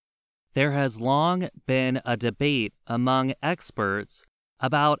There has long been a debate among experts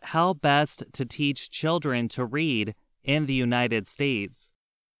about how best to teach children to read in the United States.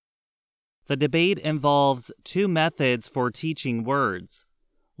 The debate involves two methods for teaching words: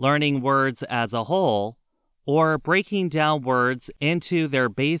 learning words as a whole, or breaking down words into their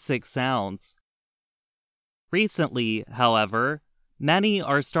basic sounds. Recently, however, many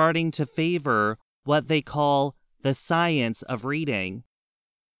are starting to favor what they call the science of reading.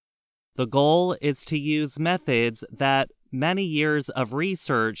 The goal is to use methods that many years of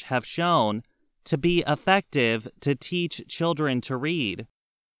research have shown to be effective to teach children to read.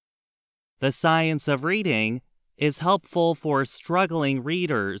 The science of reading is helpful for struggling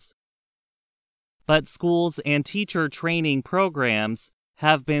readers, but schools and teacher training programs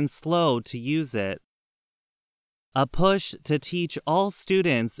have been slow to use it. A push to teach all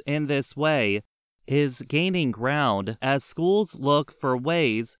students in this way is gaining ground as schools look for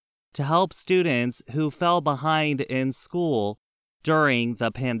ways to help students who fell behind in school during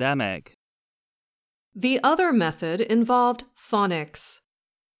the pandemic. The other method involved phonics.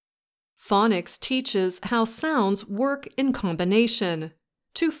 Phonics teaches how sounds work in combination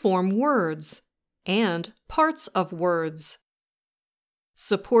to form words and parts of words.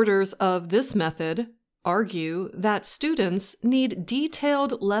 Supporters of this method argue that students need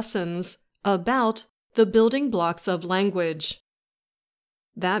detailed lessons about the building blocks of language.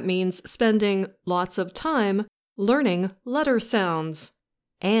 That means spending lots of time learning letter sounds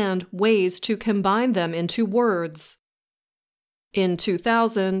and ways to combine them into words. In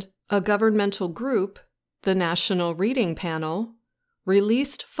 2000, a governmental group, the National Reading Panel,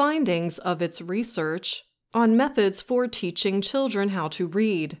 released findings of its research on methods for teaching children how to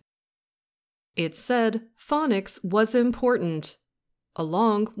read. It said phonics was important,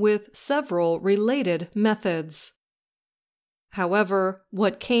 along with several related methods. However,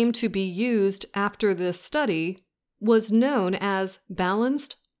 what came to be used after this study was known as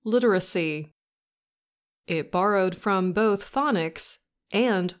balanced literacy. It borrowed from both phonics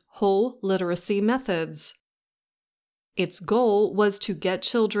and whole literacy methods. Its goal was to get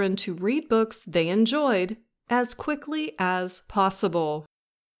children to read books they enjoyed as quickly as possible.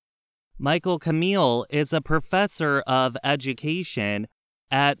 Michael Camille is a professor of education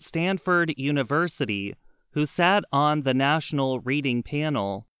at Stanford University who sat on the National Reading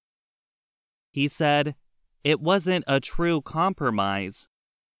Panel. He said, "It wasn't a true compromise.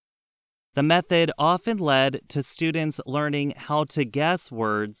 The method often led to students learning how to guess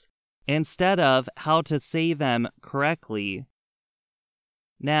words instead of how to say them correctly.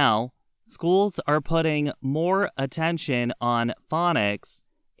 Now, schools are putting more attention on phonics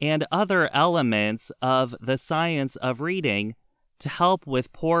and other elements of the science of reading to help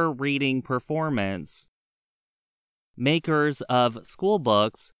with poor reading performance. Makers of school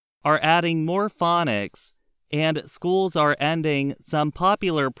books are adding more phonics, and schools are ending some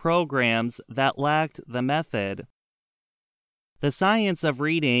popular programs that lacked the method. The science of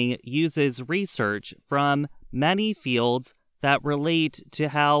reading uses research from many fields that relate to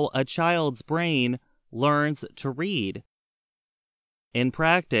how a child's brain learns to read. In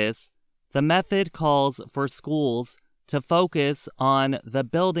practice, the method calls for schools to focus on the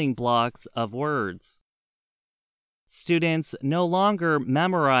building blocks of words. Students no longer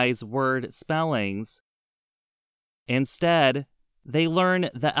memorize word spellings. Instead, they learn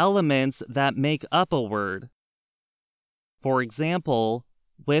the elements that make up a word. For example,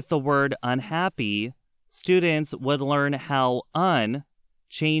 with the word unhappy, students would learn how un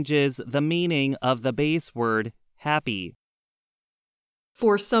changes the meaning of the base word happy.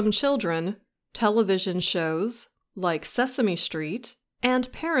 For some children, television shows like Sesame Street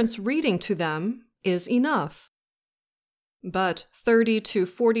and parents reading to them is enough. But 30 to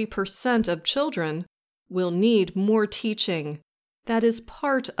 40% of children will need more teaching that is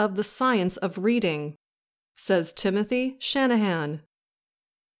part of the science of reading, says Timothy Shanahan.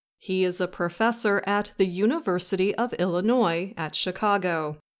 He is a professor at the University of Illinois at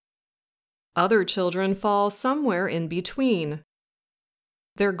Chicago. Other children fall somewhere in between.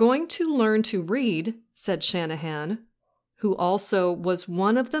 They're going to learn to read, said Shanahan, who also was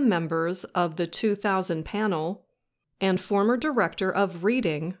one of the members of the 2000 panel and former director of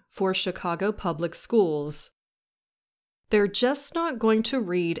reading for Chicago Public Schools. They're just not going to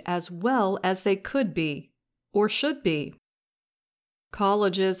read as well as they could be or should be.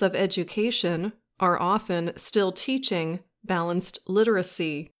 Colleges of education are often still teaching balanced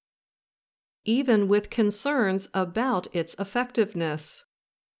literacy, even with concerns about its effectiveness.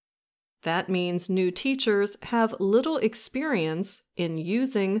 That means new teachers have little experience in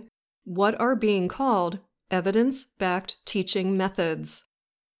using what are being called evidence-backed teaching methods.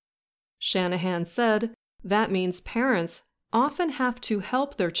 Shanahan said that means parents often have to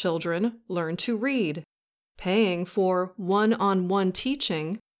help their children learn to read, paying for one-on-one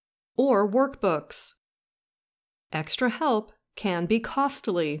teaching or workbooks. Extra help can be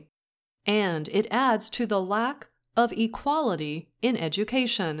costly, and it adds to the lack of equality in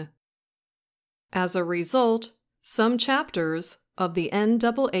education. As a result, some chapters of the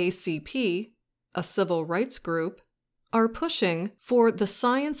NAACP, a civil rights group, are pushing for the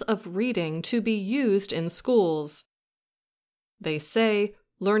science of reading to be used in schools. They say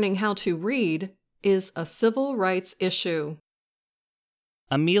learning how to read is a civil rights issue.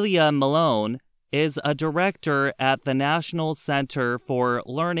 Amelia Malone is a director at the National Center for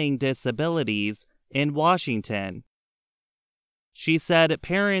Learning Disabilities in Washington. She said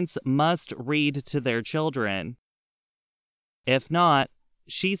parents must read to their children. If not,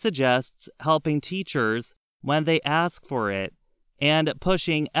 she suggests helping teachers when they ask for it and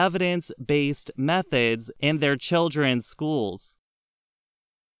pushing evidence-based methods in their children's schools.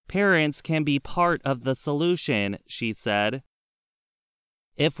 Parents can be part of the solution, she said,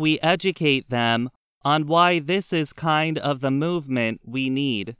 if we educate them on why this is kind of the movement we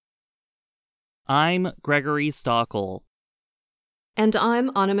need. I'm Gregory Stockel. And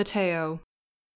I'm Anna Matteo.